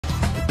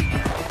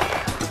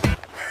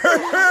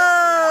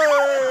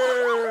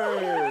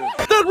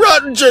That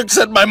rotten jerk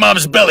said my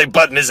mom's belly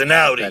button is an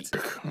Audi.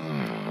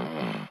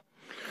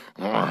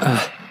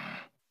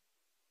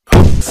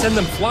 Send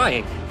them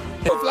flying.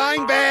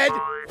 Flying bed.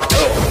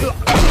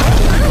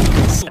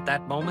 At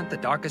that moment, the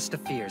darkest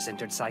of fears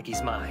entered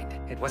Saiki's mind.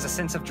 It was a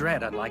sense of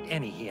dread unlike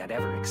any he had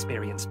ever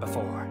experienced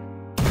before.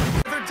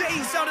 The other day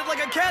he sounded like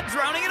a cat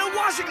drowning in a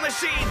washing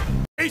machine!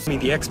 I mean,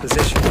 the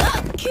exposition.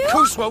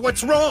 Kuswa,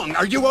 what's wrong?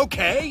 Are you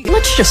okay?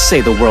 Let's just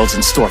say the world's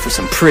in store for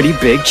some pretty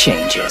big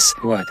changes.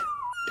 What?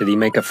 Did he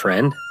make a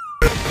friend?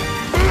 Where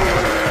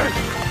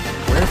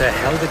the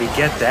hell did he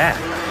get that?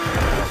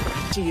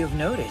 You've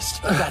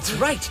noticed. That's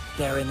right.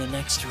 They're in the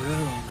next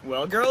room.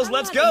 Well, girls,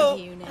 let's go!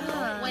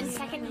 1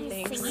 second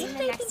he's singing,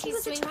 the next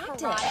he's doing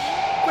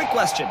karate. Quick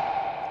question.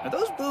 Are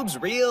those boobs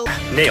real?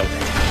 Nailed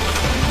it.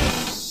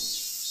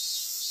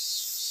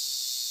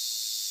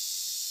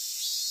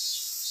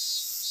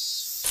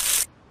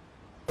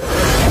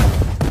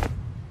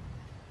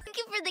 Thank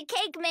you for the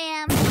cake,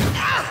 ma'am.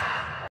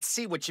 Let's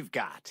see what you've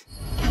got.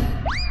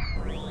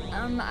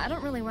 I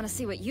don't really want to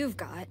see what you've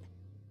got.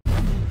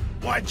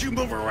 Why'd you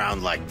move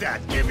around like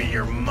that? Give me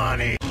your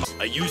money.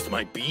 I used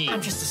my beam.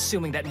 I'm just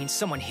assuming that means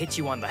someone hit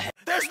you on the head.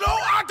 There's no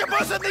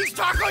octopus in these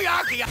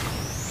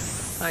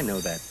takoyaki! I know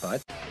that,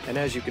 bud. And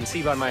as you can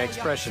see by my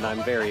expression,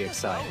 I'm very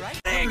excited.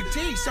 Every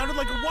day sounded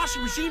like a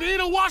washing machine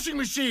in a washing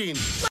machine!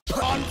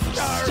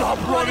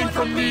 Stop running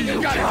from me,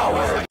 you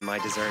coward! My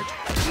dessert.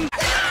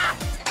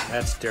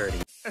 That's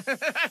dirty.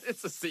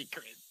 It's a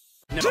secret.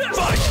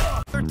 The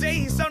other day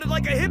he sounded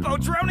like a hippo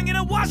drowning in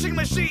a washing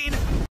machine!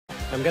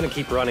 I'm gonna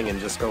keep running and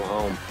just go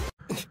home.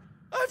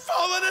 I've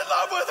fallen in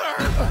love with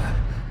her!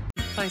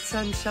 My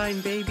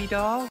sunshine baby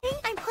doll?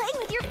 I'm playing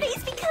with your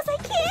face because I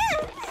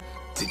can!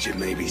 Did you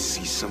maybe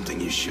see something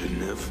you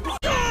shouldn't have?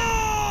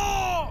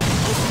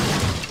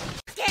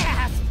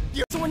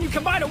 So when you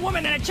combine a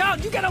woman and a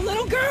child, you get a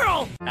little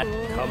girl!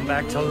 Come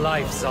back to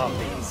life,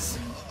 zombies.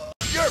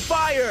 You're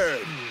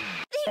fired!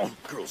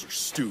 Girls are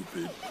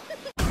stupid.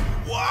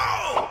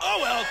 Whoa! Oh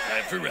well,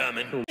 time for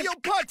ramen. Yo,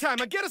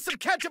 part-timer, get us some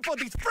ketchup on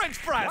these french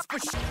fries!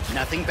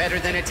 Nothing better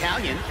than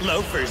Italian.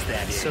 Loafers,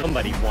 that is.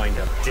 Somebody wind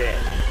up dead.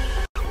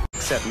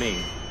 Except me.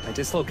 I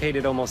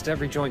dislocated almost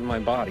every joint in my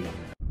body.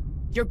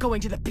 You're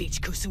going to the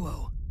beach,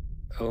 Kusuo.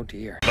 Oh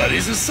dear. But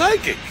he's a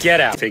psychic.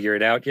 Get out. Figure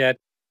it out yet?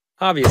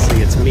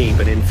 Obviously it's me,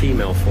 but in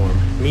female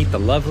form. Meet the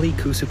lovely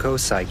Kusuko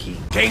Saiki.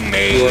 King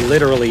me! You are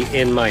literally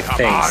in my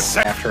face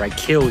on, after I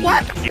kill you.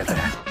 What?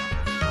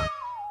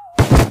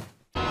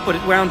 But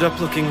it wound up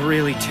looking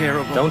really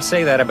terrible. Don't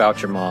say that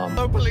about your mom.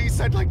 Hello, police,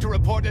 I'd like to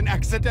report an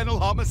accidental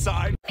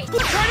homicide.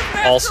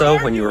 Also,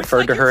 when you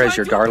referred to her as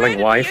your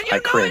darling wife, I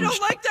cringed. I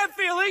don't like that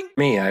feeling!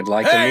 Me, I'd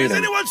like to Hey, meet has him.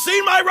 anyone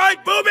seen my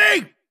right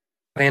booby?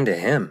 And to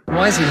him.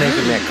 Why is he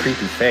making that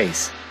creepy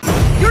face?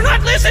 You're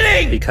not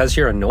listening! Because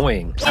you're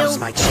annoying. Now's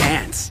my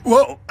chance.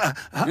 Whoa.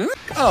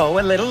 Oh,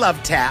 a little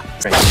love tap.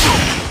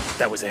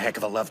 That was a heck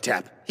of a love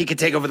tap. He could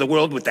take over the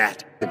world with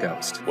that. The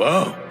ghost.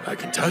 Whoa, I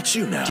can touch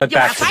you now. But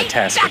back to the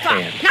task at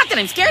hand. Not that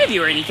I'm scared of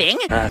you or anything.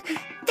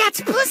 That's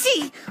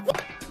pussy.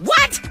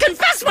 What?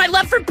 Confess my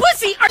love for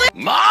pussy.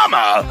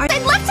 Mama!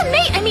 I'd love to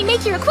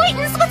make your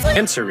acquaintance. What's with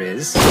Answer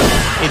is,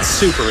 it's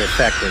super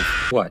effective.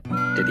 What?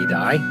 Did he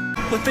die?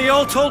 But they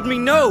all told me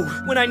no.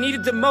 When I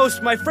needed them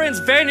most, my friends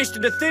vanished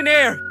into thin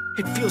air.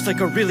 It feels like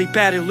a really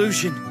bad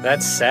illusion.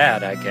 That's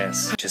sad, I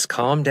guess. Just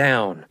calm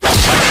down.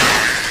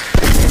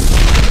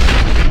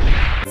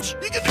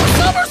 You can do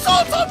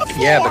somersaults on the floor!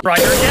 Yeah, but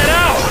Ryder, get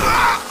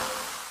out!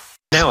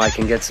 Now I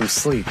can get some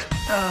sleep.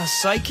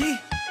 Saiki?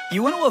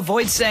 You want to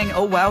avoid saying,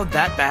 oh wow,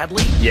 that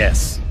badly?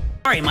 Yes.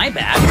 Sorry, my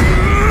bad.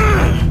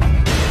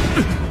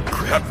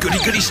 Crap,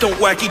 goody-goodies don't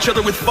whack each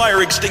other with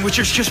fire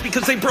extinguishers just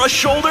because they brush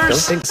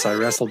shoulders? Don't think so. I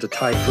wrestled a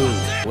typhoon.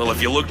 Well,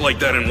 if you look like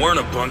that and weren't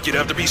a punk, you'd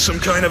have to be some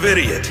kind of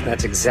idiot.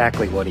 That's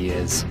exactly what he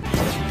is.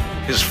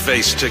 His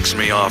face ticks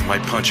me off.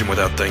 Might punch him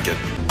without thinking.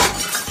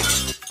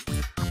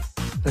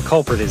 The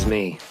culprit is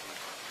me.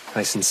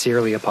 I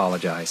sincerely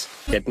apologize.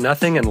 Get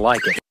nothing and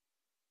like it.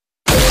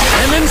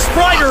 Lemon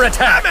Strider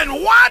attack!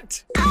 Lemon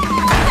what?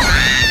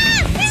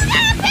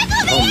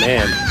 Oh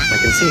man, I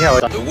can see how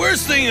it... The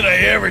worst thing that I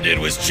ever did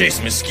was chase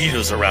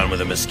mosquitoes around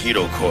with a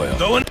mosquito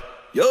coil.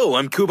 Yo,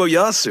 I'm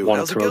Kuboyasu. Want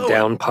How's to it throw going?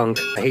 down, punk?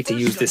 I hate to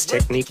use this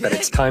technique, but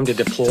it's time to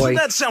deploy Doesn't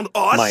that sound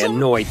awesome? my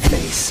annoyed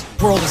face.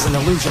 World is an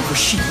illusion for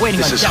sheep waiting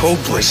This on is death.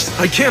 hopeless.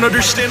 I can't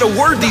understand a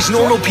word these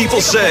normal people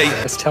say.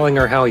 Just telling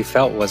her how he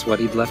felt was what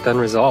he'd left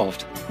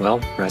unresolved. Well,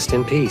 rest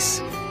in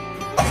peace.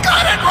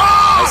 Got it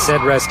wrong! I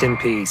said rest in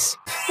peace.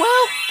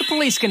 Well, the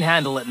police can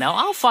handle it now.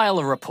 I'll file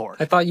a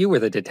report. I thought you were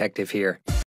the detective here.